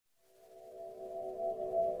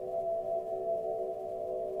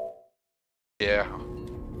Yeah.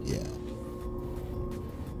 Yeah.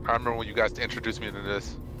 I remember when you guys introduced me to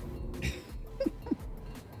this.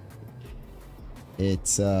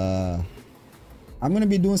 It's I'm gonna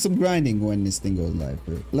be doing some grinding when this thing goes live.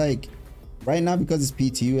 Like right now, because it's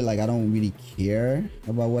PTU, like I don't really care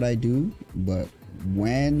about what I do, but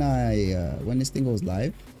when when this thing goes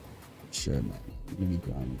live, sure, man, I'm gonna be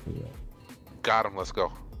grinding for real. Got him. Let's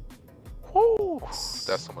go. Woo!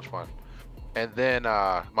 That's so much fun. And then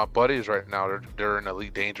my buddies right now, they're in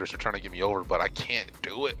Elite Dangerous. They're trying to get me over, but I can't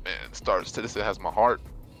do it, man. Star Citizen has my heart.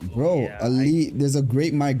 Bro, Yeah, Elite, there's a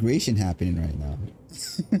great migration happening right now.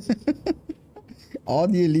 All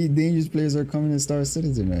the Elite Dangerous players are coming to Star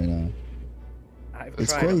Citizen right now. I've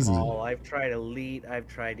tried crazy. them all. I've tried Elite, I've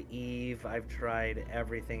tried Eve, I've tried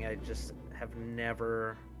everything. I just have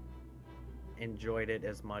never enjoyed it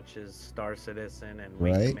as much as Star Citizen and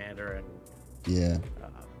Wing Right? Commander and Yeah,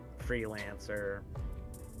 Freelancer.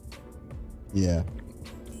 yeah.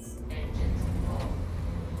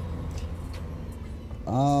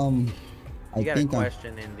 I You got a think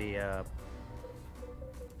question in the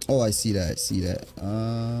oh, I see that. I see that.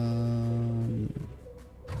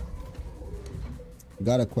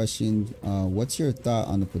 Got a question. What's your thought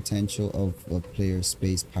on the potential of a player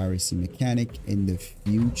space piracy mechanic in the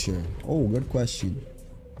future? Oh, good question.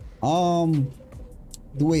 The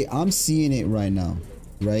way I'm seeing it right now,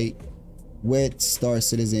 right, with Star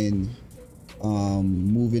Citizen,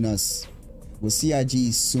 moving us with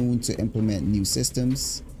CIG soon to implement new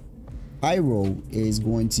systems. Pyro is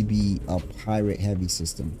going to be a pirate heavy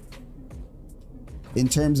system in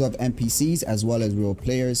terms of NPCs as well as real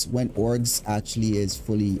players. When orgs actually is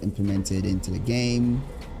fully implemented into the game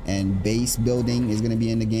and base building is going to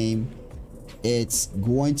be in the game, it's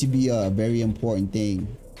going to be a very important thing,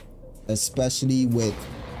 especially with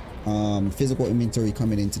physical inventory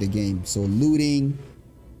coming into the game. So looting,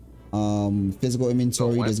 physical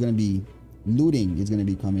inventory, there's going to be looting is going to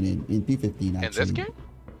be coming in P15 actually. In this game?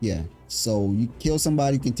 Yeah. So you kill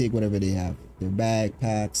somebody, you can take whatever they have, their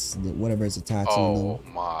backpacks, whatever is attached on them. Oh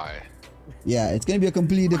my. Yeah, it's gonna be a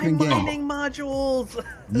completely different game. Mining modules.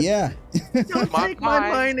 Yeah. Don't take my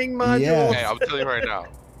mining modules. Yeah. Hey, I'm telling you right now.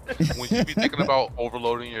 When you be thinking about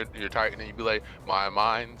overloading your Titan and you be like, my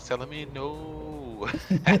mind's telling me no.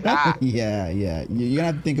 Yeah. You're gonna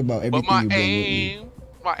have to think about everything But you bring with you.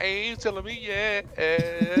 my aim's telling me yes.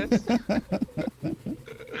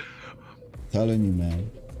 Telling you,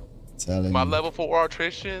 man. Telling My you. level 4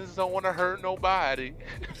 electricians don't want to hurt nobody.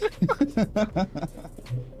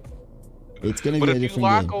 It's gonna But be a if you different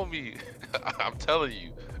lock game. on me, I'm telling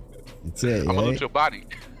you, That's it, I'm gonna right? loot your body.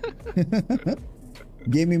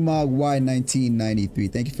 Gaming Mog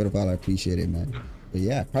Y1993. Thank you for the follow. I appreciate it, man. But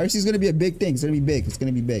yeah, piracy is gonna be a big thing. It's gonna be big. It's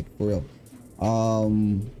gonna be big for real.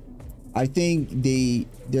 I think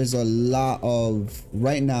there's a lot of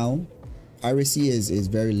right now. Piracy is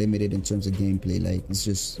very limited in terms of gameplay. Like it's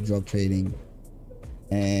just drug trading,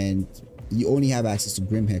 and you only have access to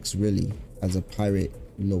Grimhex really as a pirate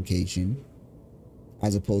location,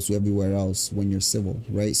 as opposed to everywhere else when you're civil,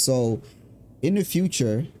 right? So in the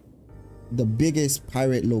future, the biggest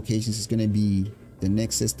pirate locations is going to be the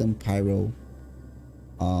next system, Pyro.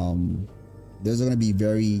 There's going to be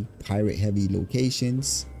very pirate heavy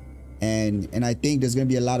locations, and I think there's going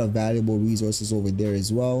to be a lot of valuable resources over there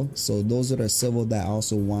as well. So those that are civil that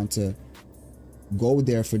also want to go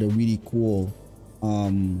there for the really cool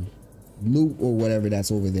loot or whatever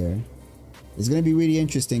that's over there, it's going to be really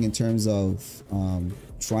interesting in terms of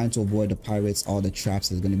trying to avoid the pirates, all the traps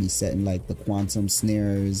that's going to be set in, like the quantum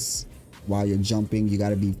snares while you're jumping. You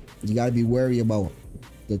gotta be wary about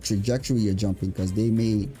the trajectory you're jumping, because they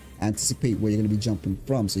may anticipate where you're going to be jumping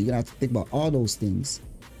from. So you're gonna have to think about all those things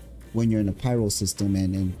when you're in a pyro system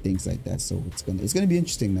and things like that. So it's gonna be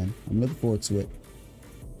interesting, man. I'm looking forward to it.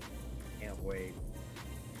 Can't wait.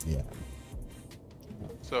 Yeah.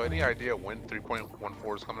 So any idea when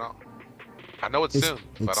 3.14 is coming out? I know it's soon,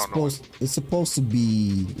 but I don't know. It's supposed to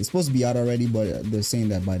be out already, but they're saying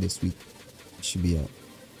that by this week it should be out.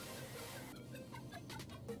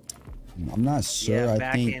 I'm not sure. Yeah,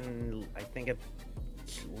 I think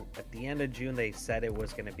at the end of June they said it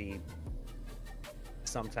was going to be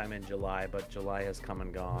sometime in July, but July has come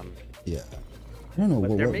and gone. Yeah. I don't know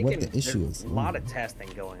what the issue there's is. A lot of testing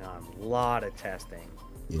going on. A lot of testing.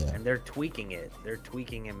 Yeah. And they're tweaking it. They're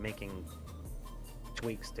tweaking and making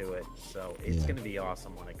tweaks to it. So it's going to be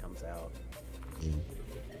awesome when it comes out. Yeah.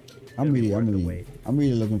 I'm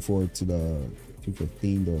really looking forward to the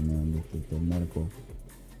 215 though, man, with the medical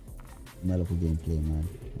gameplay, man.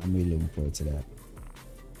 I'm really looking forward to that.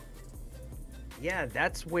 Yeah,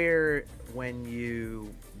 that's where when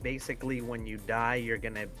you when you die, you're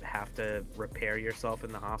gonna have to repair yourself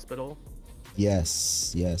in the hospital.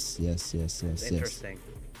 Yes, yes, yes, yes, It's yes, yes. interesting.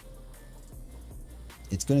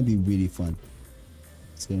 It's gonna be really fun.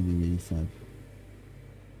 It's gonna be really fun.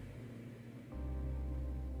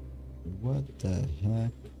 What the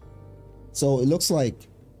heck? So it looks like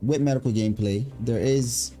with medical gameplay,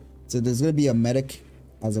 there's gonna be a medic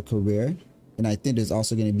as a career, and I think there's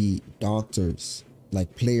also gonna be doctors,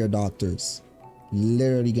 like player doctors,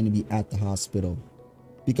 literally gonna be at the hospital.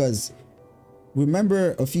 Because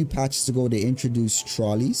remember a few patches ago they introduced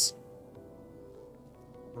trolleys.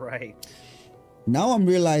 Right. Now I'm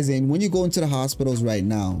realizing when you go into the hospitals right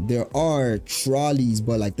now, there are trolleys,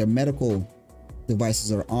 but like their medical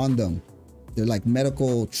devices are on them. They're like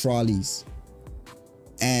medical trolleys.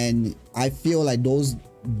 And I feel like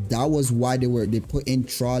that was why they put in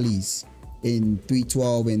trolleys in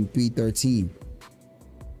 3.12 and 3.13.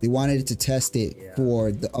 They wanted to test it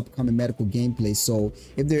for the upcoming medical gameplay. So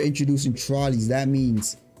if they're introducing trolleys, that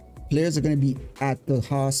means players are going to be at the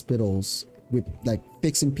hospitals with like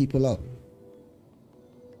fixing people up.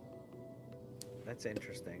 That's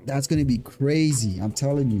interesting. That's going to be crazy. I'm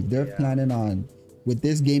telling you, they're planning on with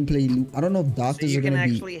this gameplay loop. I don't know if doctors are going to be. You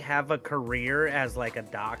can actually have a career as like a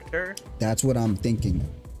doctor. That's what I'm thinking.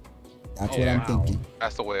 That's what I'm thinking.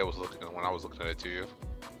 That's the way I was looking when I was looking at it to you.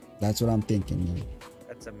 That's what I'm thinking, man.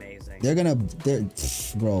 That's amazing.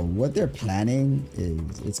 Bro, what they're planning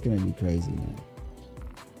it's gonna be crazy, man.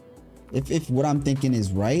 If what I'm thinking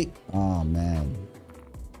is right, oh man,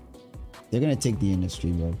 they're gonna take the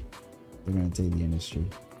industry, bro. They're gonna take the industry.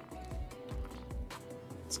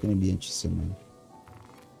 It's gonna be interesting, man.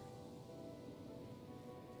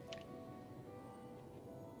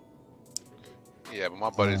 Yeah, but my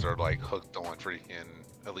buddies are like hooked on freaking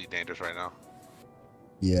Elite Dangerous right now.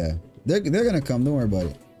 Yeah, they're gonna come. Don't worry about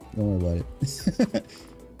it. Don't worry about it.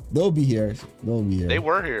 They'll be here. They'll be here. They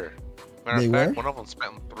were here. Matter of fact, one of them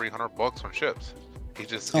spent $300 on chips. He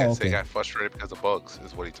just they got frustrated because of bugs,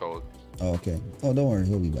 is what he told. Oh, okay. Oh, don't worry.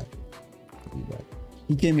 He'll be back. He'll be back.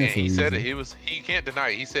 He came here for a reason. Said he can't deny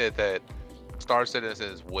it. He said that Star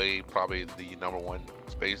Citizen is probably the #1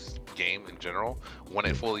 space game in general when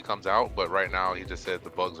it fully comes out. But right now, he just said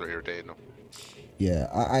the bugs are irritating him. Yeah,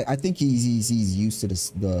 I think he's used to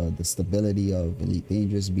the stability of Elite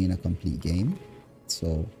Dangerous being a complete game.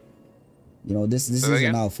 So, you know, this is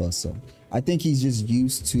an alpha. So I think he's just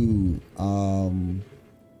used to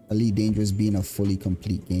Elite Dangerous being a fully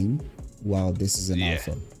complete game, while this is an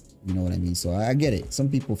alpha. You know what I mean? So I get it. Some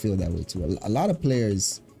people feel that way too. A lot of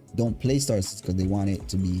players don't play Star Citizen because they want it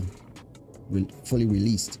to be fully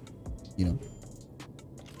released, you know,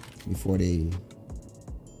 before they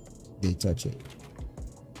touch it.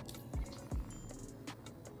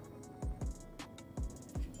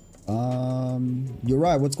 You're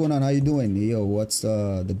right. What's going on? How you doing? Yo, what's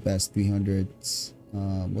the best 300s?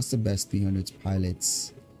 What's the best 300s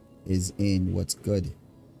pilots is in? What's good?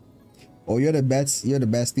 Oh, you're the best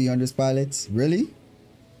 300s pilots? Really?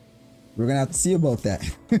 We're gonna have to see about that.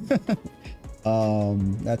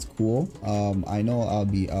 That's cool. I know I'll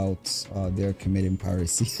be out there committing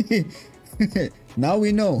piracy. Now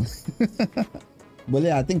we know. But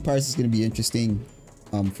yeah, I think piracy is gonna be interesting.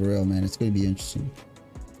 For real, man, it's gonna be interesting.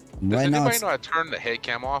 Does anybody know how to turn the head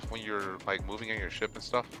cam off when you're like moving in your ship and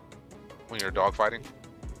stuff? When you're dogfighting?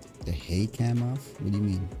 The head cam off? What do you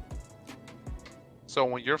mean? So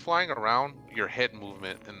when you're flying around, your head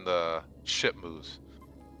movement in the ship moves.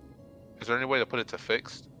 Is there any way to put it to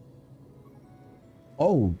fixed?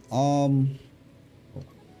 Oh,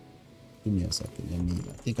 give me a second.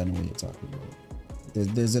 I think I know what you're talking about.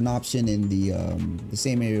 There's an option in the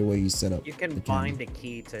same area where you set up. You can find a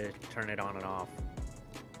key to turn it on and off.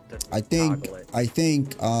 I think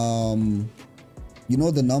you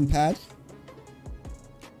know the numpad,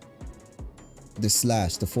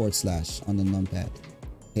 the forward slash on the numpad.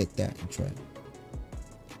 Hit that and try it.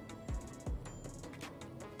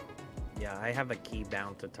 Yeah, I have a key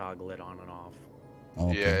bound to toggle it on and off.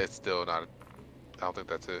 Okay. Yeah, it's still not. I don't think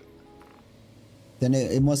that's it. Then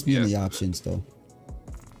it must be in the options though.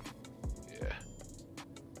 Yeah.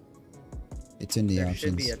 It's in the options. There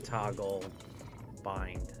should be a toggle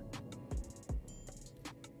bind.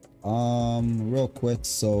 Real quick.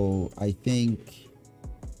 So I think,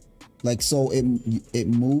 like, so it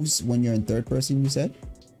moves when you're in third person. You said?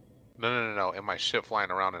 No. In my ship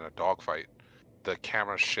flying around in a dogfight, the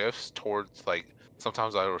camera shifts towards, like,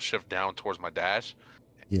 sometimes I will shift down towards my dash.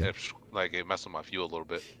 Yeah. If, like, it messes with my view a little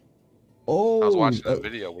bit. Oh. I was watching a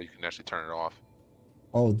video where you can actually turn it off.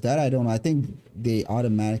 Oh, that I don't know. I think they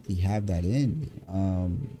automatically have that in.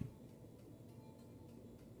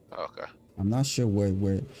 Okay. I'm not sure where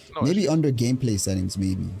No maybe issues. under gameplay settings,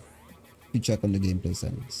 maybe. You check on the gameplay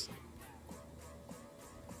settings.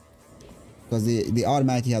 Because they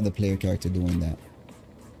automatically have the player character doing that.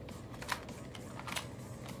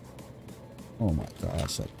 Oh my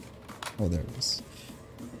gosh. Oh, there it is.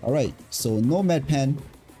 Alright, so no med pen.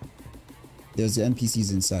 There's the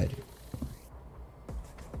NPCs inside.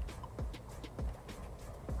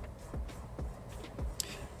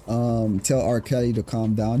 Tell R. Kelly to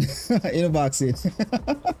calm down. Inbox it.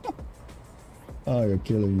 Oh, you're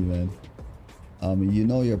killing me, man. You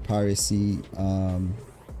know your piracy.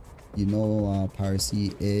 You know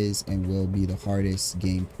piracy is and will be the hardest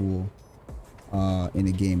game pool in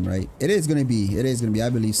the game, right? It is gonna be. I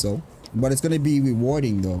believe so. But it's gonna be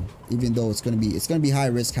rewarding though. Even though it's gonna be high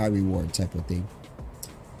risk, high reward type of thing.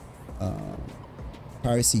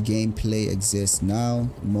 Piracy gameplay exists now,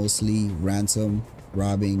 mostly ransom,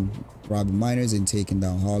 robbing miners and taking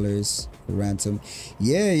down haulers for ransom.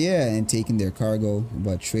 Yeah, and taking their cargo,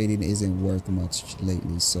 but trading isn't worth much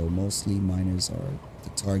lately, so mostly miners are the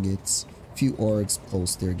targets. Few orgs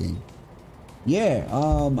post their game. Yeah,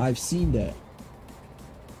 I've seen that.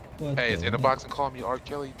 What Hey, is the in the heck? box and call me R.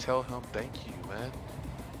 Kelly? Tell him thank you, man.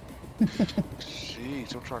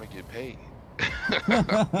 Jeez, I'm trying to get paid.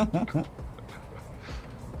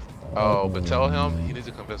 Oh, but tell him he needs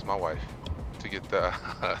to convince my wife to get the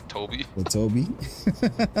Toby. The Toby?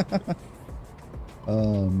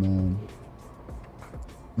 Oh man.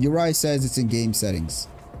 Uri says it's in game settings.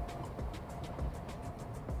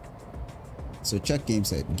 So check game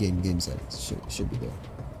settings. Should be there.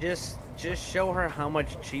 Just show her how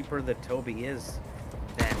much cheaper the Toby is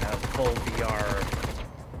than a full VR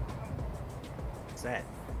set.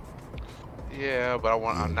 Yeah, but I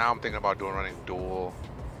want now I'm thinking about running dual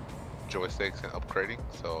joysticks and upgrading,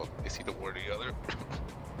 so it's either one or the other.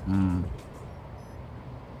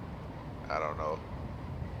 I don't know.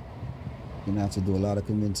 You're gonna have to do a lot of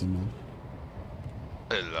convincing, man.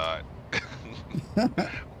 A lot.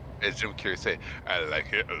 As Jim Carrey say, I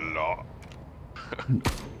like it a lot.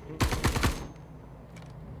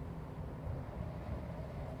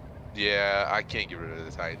 Yeah, I can't get rid of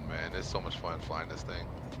the Titan, man. It's so much fun flying this thing.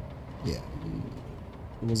 Yeah,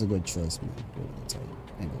 it was a good choice, man. I'll tell you.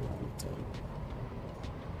 Ain't gonna lie, I'll tell you.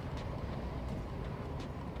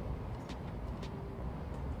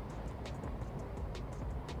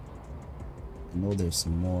 I know there's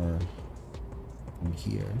some more from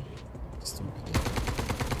here. Just don't forget.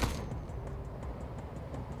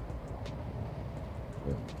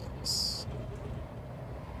 Where is?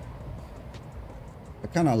 I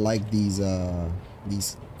kind of like these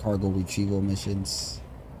cargo retrieval missions.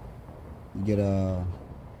 You get a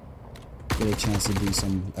chance to do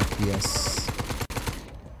some FPS.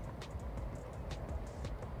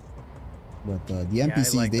 But the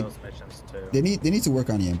NPCs, I like those missions too. they need to work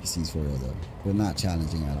on the NPCs for real though. They're not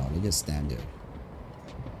challenging at all. They just stand there.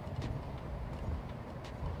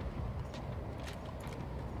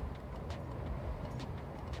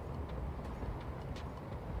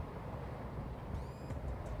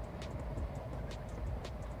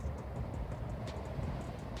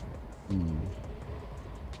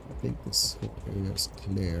 I think this whole area is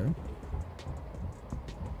clear.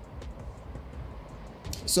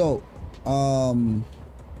 So,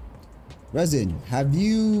 Resin, have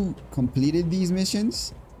you completed these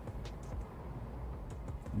missions?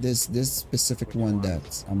 This specific one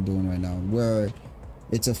that I'm doing right now, where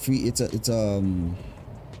it's a free, it's what's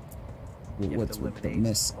the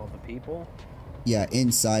miss? All the people. Yeah,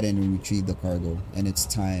 inside and retrieve the cargo, and it's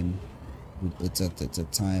time. It's a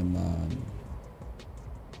time.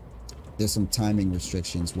 There's some timing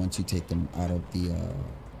restrictions once you take them out of the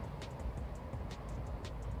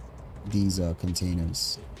these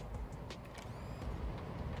containers,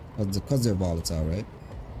 because they're volatile, right?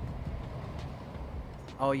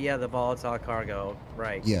 Oh yeah, the volatile cargo,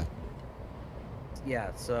 right? Yeah.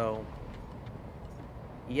 Yeah. So.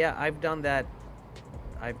 Yeah, I've done that.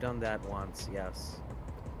 I've done that once. Yes.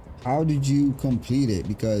 How did you complete it?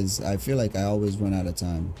 Because I feel like I always run out of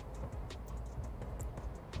time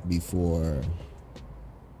before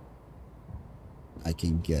I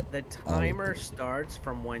can get the timer starts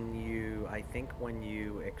from when you, I think when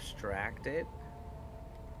you extract it.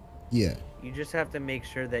 Yeah. You just have to make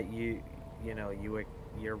sure that you're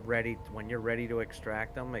ready. When you're ready to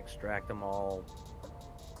extract them all.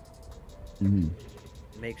 Mm-hmm.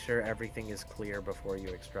 Make sure everything is clear before you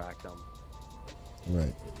extract them.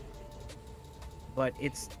 Right. But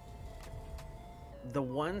it's the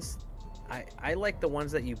ones I like the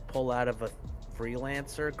ones that you pull out of a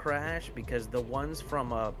freelancer crash, because the ones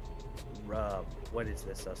from a what is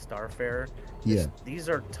this, a Starfarer? Yeah. These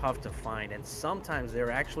are tough to find, and sometimes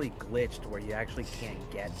they're actually glitched where you actually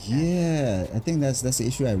can't get them. Yeah, I think that's the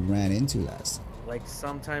issue I ran into last time. Like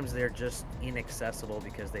sometimes they're just inaccessible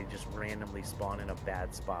because they just randomly spawn in a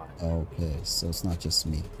bad spot. Okay, so it's not just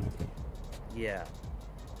me. Okay. Yeah.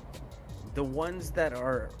 The ones that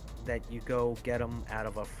you go get them out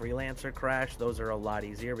of a freelancer crash, those are a lot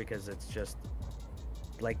easier because it's just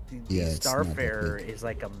like the Starfarer is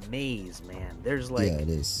like a maze, man. There's like it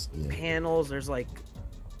is. Yeah. panels. There's like,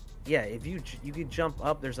 yeah, if you could jump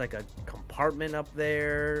up, there's like a compartment up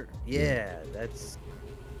there. Yeah, that's.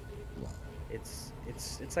 Wow. It's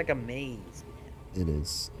like a maze, man. It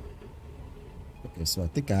is. Okay, so I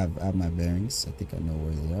think I have my bearings. I think I know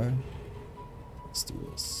where they are. Let's do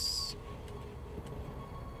this.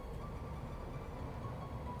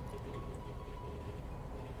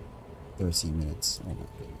 30 minutes. Oh my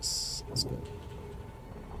goodness. That's good.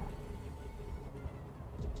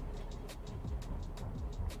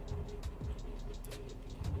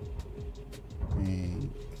 Hey,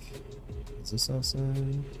 is this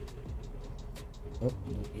outside? Oh, no,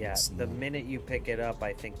 yeah, the minute you pick it up,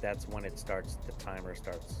 I think that's when it starts, the timer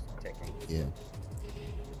starts ticking. Yeah.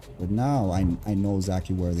 But now I know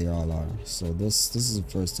exactly where they all are. So this is the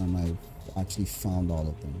first time I've actually found all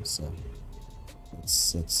of them. So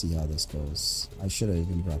let's see how this goes. I should have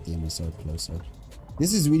even brought the MSR closer.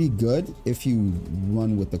 This is really good if you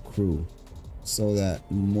run with the crew, so that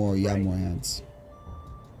you have more hands.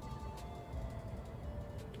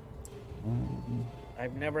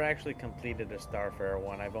 I've never actually completed a Starfarer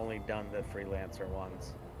one. I've only done the freelancer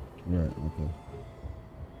ones. Right. Okay.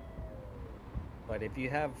 But if you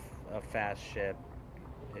have a fast ship,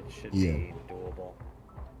 it should be doable.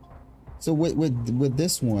 So with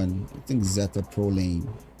this one, I think Zeta Prolanide.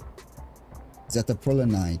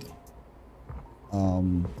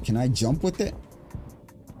 Can I jump with it?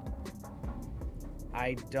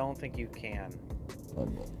 I don't think you can. Oh,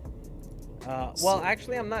 boy. Well,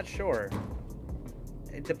 actually, I'm not sure.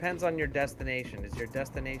 It depends on your destination. Is your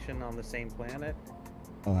destination on the same planet?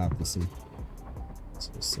 I'll have to see.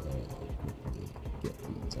 So quickly get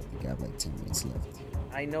these. I think I have like 10 minutes left.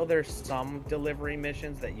 I know there's some delivery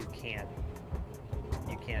missions that you can't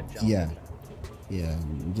jump. Yeah. Yeah,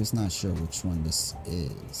 I'm just not sure which one this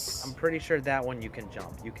is. I'm pretty sure that one you can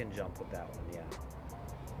jump. You can jump with that one, yeah.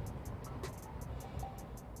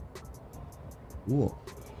 Whoa.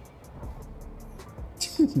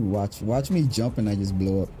 watch me jump and I just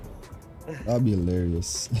blow up. That'll be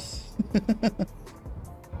hilarious.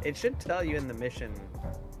 It should tell you in the mission.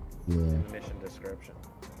 Yeah. In the mission description.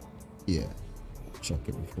 Yeah. Check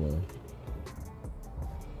it before.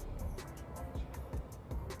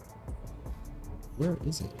 Where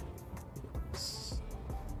is it?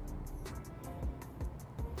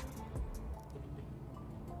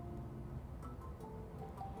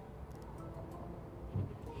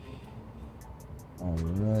 All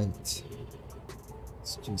right.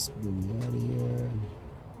 Let's just move out of here.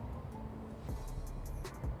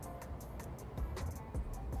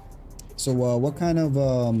 So, what kind of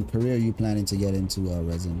career are you planning to get into,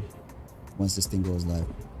 Resin, once this thing goes live?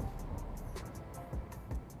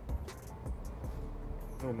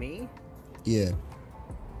 Who, me? Yeah.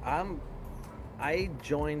 I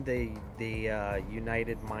joined the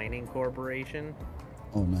United Mining Corporation.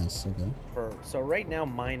 Oh, nice. Okay. So right now,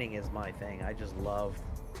 mining is my thing. I just love,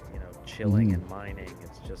 chilling and mining.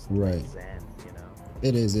 It's just like zen,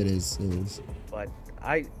 It is. But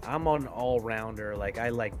I'm an all-rounder. Like, I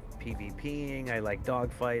like PvPing. I like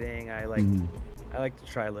dogfighting. I like to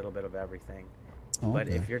try a little bit of everything. Oh, but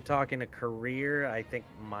okay. if you're talking a career, I think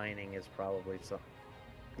mining is probably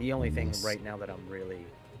the only thing right now that I'm really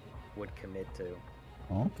would commit to.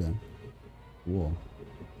 Okay. Cool.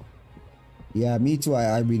 Yeah, me too.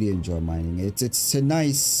 I really enjoy mining. It's a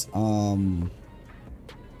nice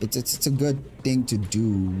it's a good thing to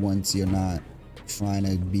do once you're not trying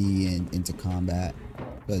to be into combat,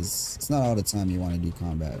 because it's not all the time you want to do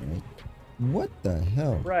combat, right? What the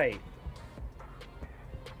hell? Right.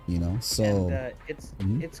 So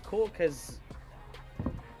and, it's cool because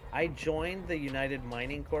I joined the United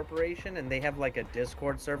Mining Corporation, and they have like a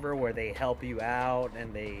Discord server where they help you out,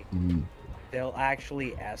 and they'll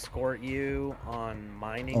actually escort you on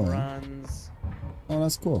mining runs. Oh,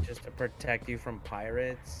 that's cool. Just to protect you from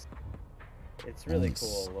pirates. It's really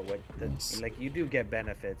cool. Like, you do get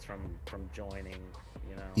benefits from joining,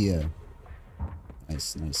 Yeah.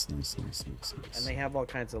 Nice. And they have all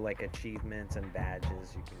kinds of like achievements and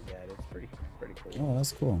badges you can get. It's pretty cool. Oh,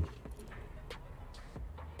 that's cool.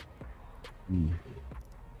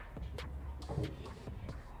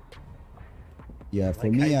 Yeah, for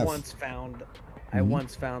Like me, I once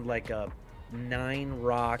found like a 9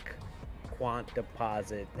 rock quant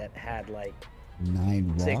deposit that had like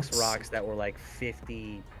 9 6 rocks. rocks that were like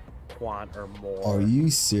 50 quant or more. Are you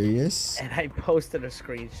serious? And I posted a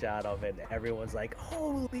screenshot of it. Everyone's like,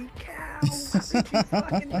 "Holy cow! How did you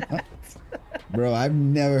find that?" Bro, I've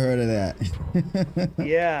never heard of that.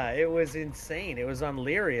 Yeah, it was insane. It was on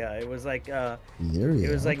Lyria. It was like Lyria,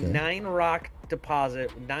 it was like okay. 9 rock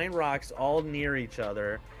deposit, 9 rocks all near each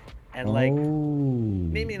other, and Oh. like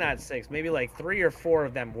maybe not 6, maybe like 3 or 4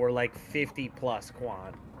 of them were like 50 plus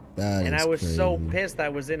quant. And I was crazy. so pissed. I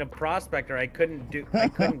was in a prospector. I couldn't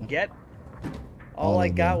get. All I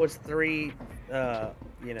of got them. was 3,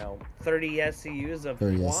 30 SCUs of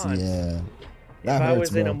 30 quant. yeah. If That I hurts,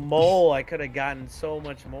 was in bro. a mole, I could have gotten so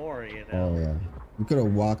much more, you know. Oh yeah. You could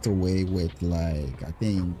have walked away with like I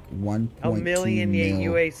think 1.2 A million mil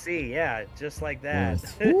UAC, yeah, just like that.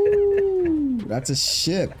 worth. Ooh, that's a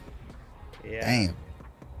ship. Yeah. Damn.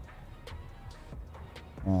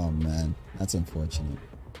 Oh man, that's unfortunate.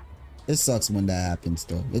 It sucks when that happens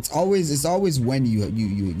though. It's always when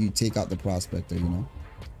you take out the prospector, you know.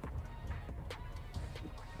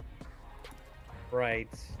 Right.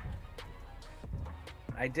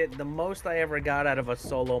 I did the most I ever got out of a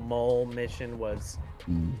solo mole mission was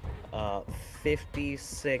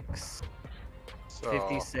 56 So,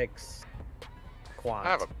 56 quant. I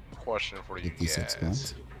have a question for you 56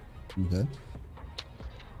 guys. quant. Okay.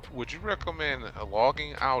 Would you recommend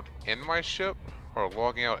logging out in my ship or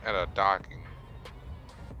logging out at a docking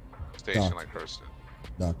station Dock. like Hurston?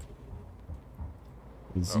 Doc.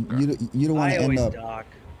 'Cause Okay. you don't want I to end always up. dock.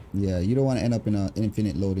 Yeah, you don't want to end up in an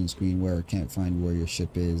infinite loading screen where it can't find where your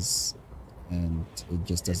ship is, and it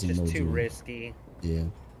just It's doesn't just load too you. risky. Yeah.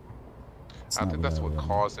 It's I not think that's I what would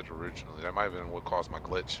caused it originally. That might have been what caused my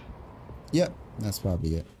glitch. Yep, that's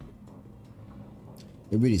probably it.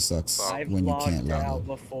 It really sucks I've when you logged can't log out out.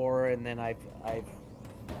 before, and then I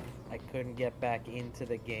couldn't get back into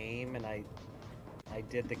the game, and I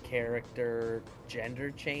did the character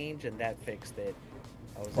gender change, and that fixed it.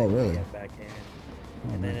 I was Oh, able really? to get back in.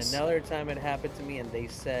 Oh, And then nice. another time it happened to me, and they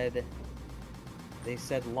said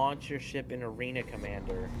launch your ship in Arena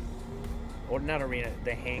Commander, or not Arena,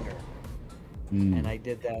 the hangar. And I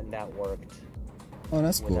did that, and that worked Oh,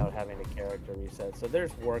 that's cool. without having a character reset. So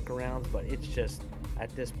there's workarounds, but it's just at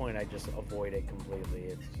this point I just avoid it completely.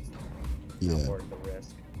 It's just Yeah. not worth the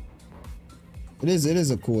risk. It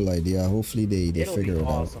is a cool idea. Hopefully they It'll figure be it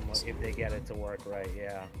awesome out. if they get it to work right.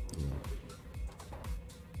 Yeah. Yeah.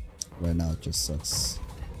 Right now it just sucks.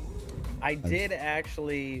 I did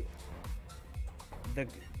actually.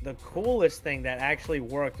 The coolest thing that actually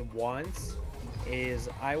worked once is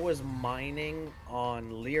I was mining on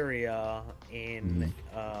Lyria in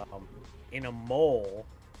a mole,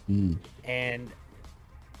 and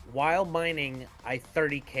while mining I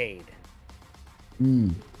 30k'd.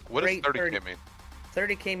 What does Great 30K mean?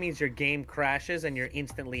 30k means your game crashes and you're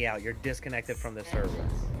instantly out. You're disconnected from the server.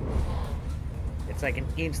 It's like an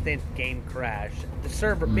instant game crash. The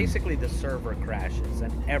server, basically the server crashes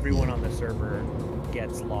and everyone on the server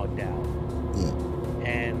gets logged out. Yeah.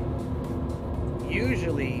 And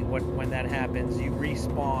usually when that happens, you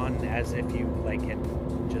respawn as if you like had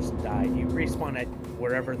just died. You respawn at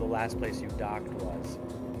wherever the last place you docked was.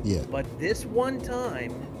 Yeah. But this one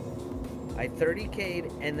time, I 30k'd,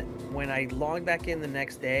 and when I logged back in the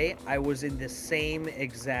next day, I was in the same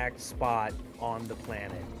exact spot on the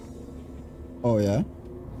planet. Oh yeah.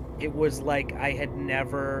 It was like I had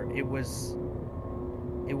never. It was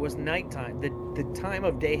nighttime. The time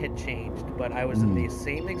of day had changed, but I was in the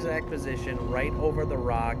same exact position, right over the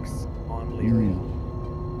rocks on Lyria,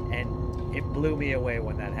 and it blew me away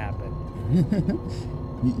when that happened.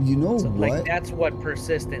 You know So, what? like that's what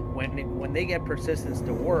persistent when they get persistence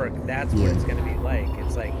to work, that's what it's gonna be like.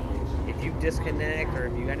 It's like if you disconnect or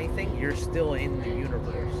if you anything, you're still in the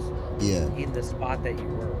universe. Yeah. In the spot that you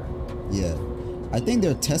were. Yeah. I think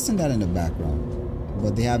they're testing that in the background,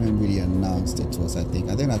 but they haven't really announced it to us. I think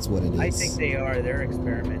that's what it is. I think they are. They're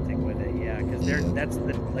experimenting with it. Yeah, because that's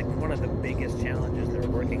like one of the biggest challenges they're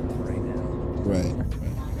working on right now. Right.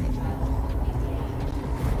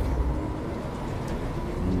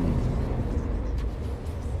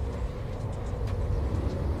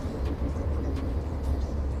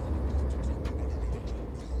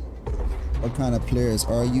 What kind of players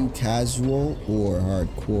are you? Casual or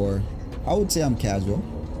hardcore? I would say I'm casual.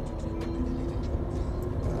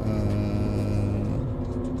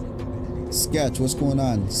 Sketch, what's going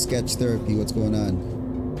on? Sketch therapy, what's going on?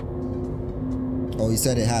 Oh, he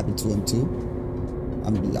said it happened to him too?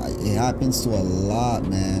 It happens to a lot,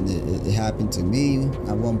 man. It happened to me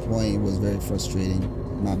at one point. It was very frustrating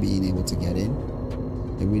not being able to get in.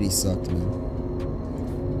 It really sucked, man.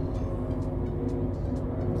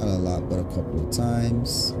 Not a lot, but a couple of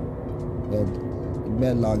times.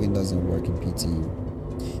 Bed login doesn't work in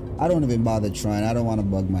PTU. I don't even bother trying. I don't want to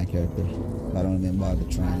bug my character. I don't even bother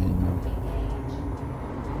trying anymore.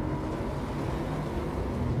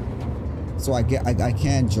 So I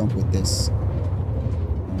can't jump with this.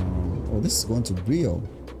 Oh, this is going to Brio.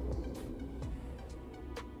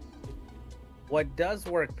 What does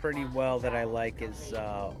work pretty well that I like is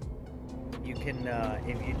you can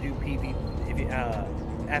if you do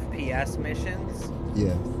FPS missions.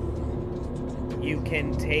 Yeah. You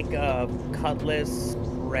can take a cutlass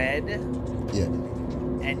red. Yeah.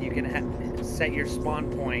 And you can set your spawn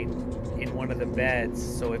point in one of the beds,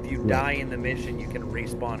 so if you die in the mission, you can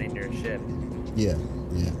respawn in your ship. Yeah,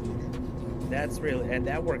 yeah. That's really, and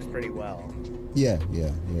that works pretty well. Yeah.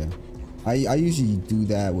 I usually do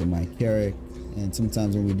that with my Carrick, and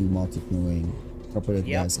sometimes when we do multi-crewing, a couple of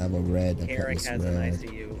guys have a red. Carrick has an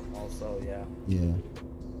ICU also, yeah. Yeah.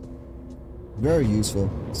 Very useful,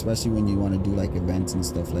 especially when you want to do like events and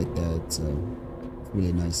stuff like that. It's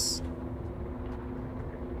really nice.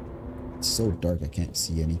 It's so dark I can't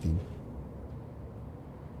see anything.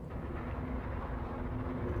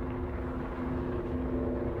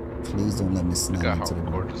 Please don't let me snap into the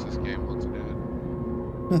door. Gorgeous this game looks, dude.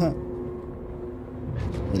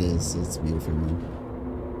 It is. It's beautiful, man.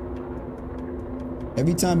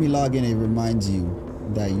 Every time you log in, it reminds you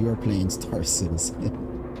that you're playing Star Citizen.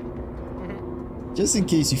 Just in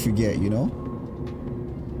case you forget, you know?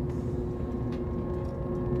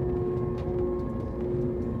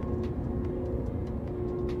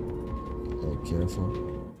 Oh,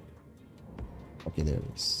 careful. Okay, there it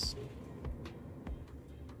is.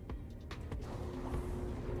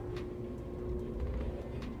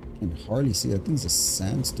 I can hardly see. I think it's a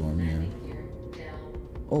sandstorm here.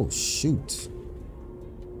 Oh, shoot.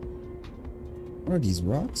 What are these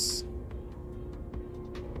rocks?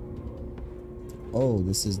 Oh,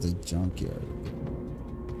 this is the junkyard.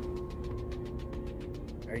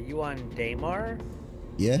 Are you on Daymar?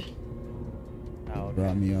 Yeah. Oh, okay.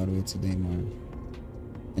 Brought me all the way to Daymar.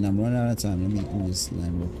 And I'm running out of time. Let me just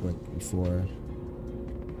land real quick before.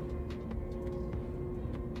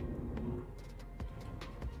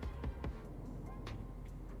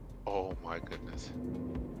 Oh my goodness.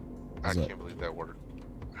 I can't believe that worked.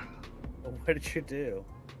 What did you do?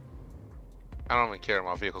 I don't even care.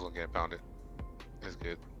 My vehicle's gonna get impounded. It's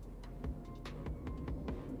good.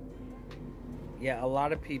 Yeah, a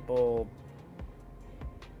lot of people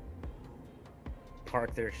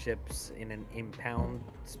park their ships in an impound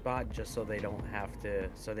spot just so they don't have to,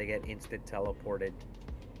 so they get instant teleported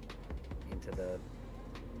into the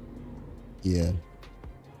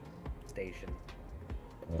station.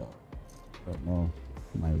 I don't know.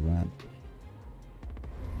 My ramp.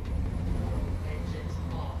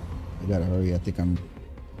 I gotta hurry. I think I'm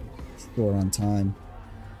short on time.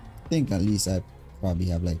 I think at least I probably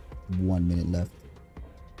have like 1 minute left.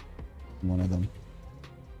 One of them.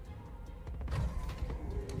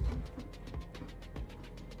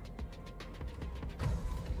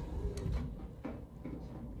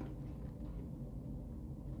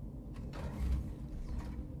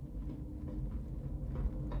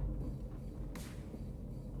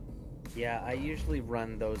 Yeah, I usually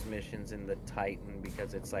run those missions in the Titan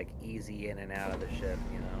because it's like easy in and out of the ship,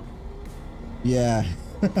 you know? Yeah,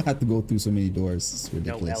 I have to go through so many doors. It's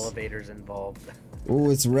ridiculous. No elevators involved.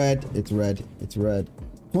 Oh, it's red. It's red. It's red.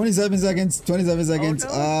 27 seconds. 27 seconds. Oh,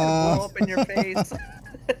 no, it's gonna blow up in your face.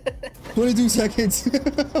 22 seconds.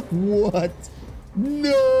 What?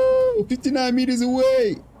 No! 59 meters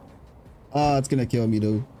away. It's gonna kill me,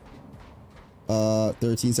 dude.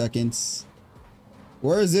 13 seconds.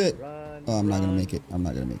 Where is it? Oh, I'm not gonna make it. I'm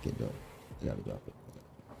not gonna make it, though. I gotta drop it.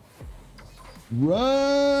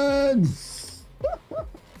 Run!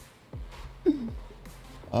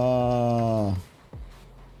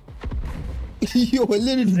 Yo, it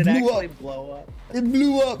literally Does it blew actually up. blow up? It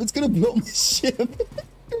blew up. It's gonna blow my ship.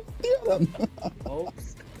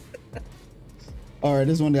 Oops. All right,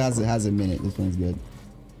 this one has a minute. This one's good,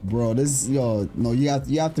 bro. This no, you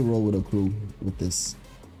have to roll with a crew with this.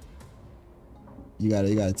 You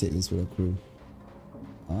gotta take this with a crew.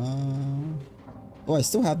 Oh, I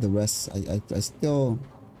still have the rest. I still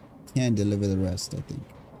can deliver the rest, I think.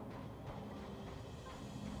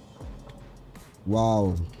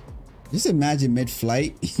 Wow. Just imagine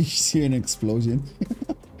mid-flight, you see an explosion.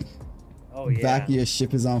 Oh, yeah. Back of your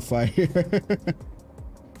ship is on fire.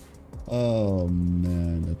 Oh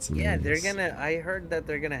man, that's Yeah, hilarious. I heard that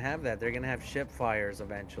they're gonna have that. They're gonna have ship fires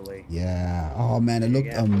eventually. Yeah. Oh man, it You're looked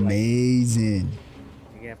gonna have to like, amazing.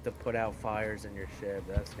 you're gonna have to put out fires in your ship.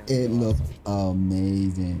 That's gonna be It looked awesome.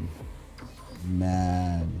 amazing.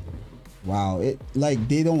 Man. Wow. It like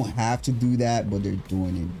they don't have to do that, but they're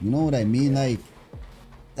doing it. You know what I mean? Yeah. Like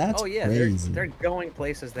that's Oh yeah, crazy. they're going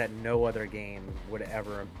places that no other game would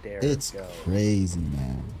ever dare It's go. crazy,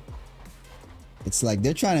 man. It's like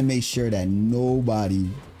they're trying to make sure that nobody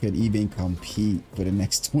could even compete for the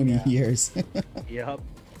next 20 Yeah. years. Yep,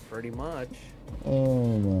 pretty much.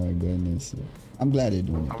 Oh my goodness. I'm glad they're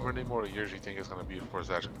doing How it. many more years do you think it's gonna be before it's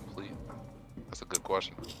actually complete? That's a good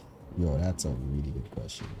question. Yo, that's a really good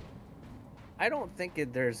question. I don't think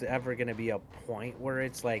there's ever going to be a point where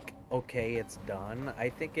it's like, okay, it's done. I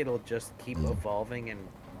think it'll just keep Yeah. evolving and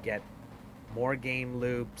get more game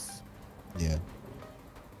loops, Yeah.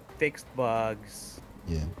 fixed bugs,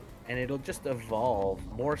 Yeah. and it'll just evolve,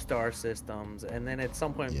 more star systems, and then at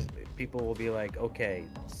some point Yeah. people will be like, okay,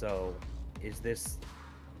 so is this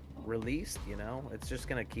released? You know, it's just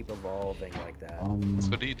going to keep evolving like that.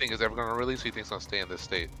 So do you think it's ever gonna release, or do you think it's gonna stay in this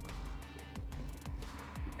state?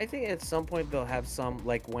 I think at some point they'll have some,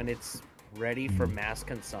 like when it's ready for mass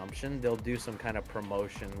consumption, they'll do some kind of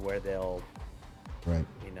promotion where they'll, Right.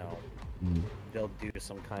 you know, Mm. they'll do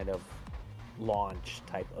some kind of launch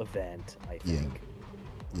type event, I Yeah. think.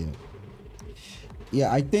 Yeah.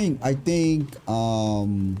 Yeah, I think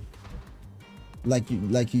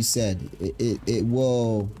like you said, it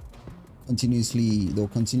will they'll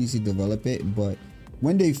continuously develop it, but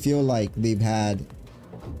when they feel like they've had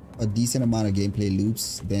a decent amount of gameplay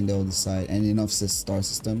loops, then they'll decide, and enough star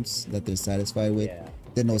systems that they're satisfied with, Yeah,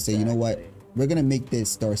 then they'll say, you know what, exactly. we're gonna make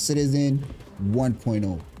this Star Citizen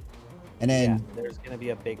 1.0, and Yeah, then there's gonna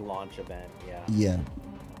be a big launch event. Yeah. yeah,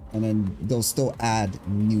 and then they'll still add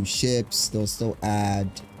new ships, they'll still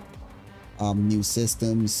add new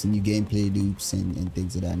systems, new gameplay loops, and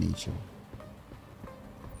things of that nature.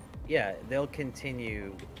 Yeah, they'll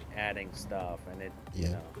continue adding stuff, and it, you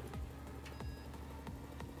Yeah. know,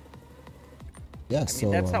 Yeah, I mean,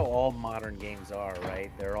 so that's how all modern games are,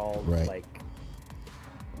 right? They're all Right. like,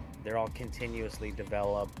 they're all continuously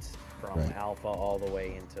developed from Right. alpha all the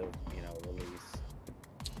way into, you know, release.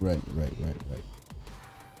 right.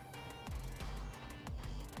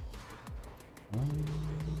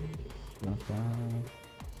 Not bad.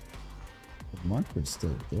 The marker's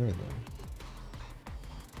still there though.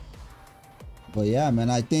 But yeah, man,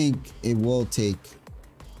 I think it will take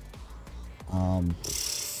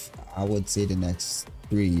I would say the next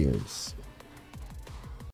 3 years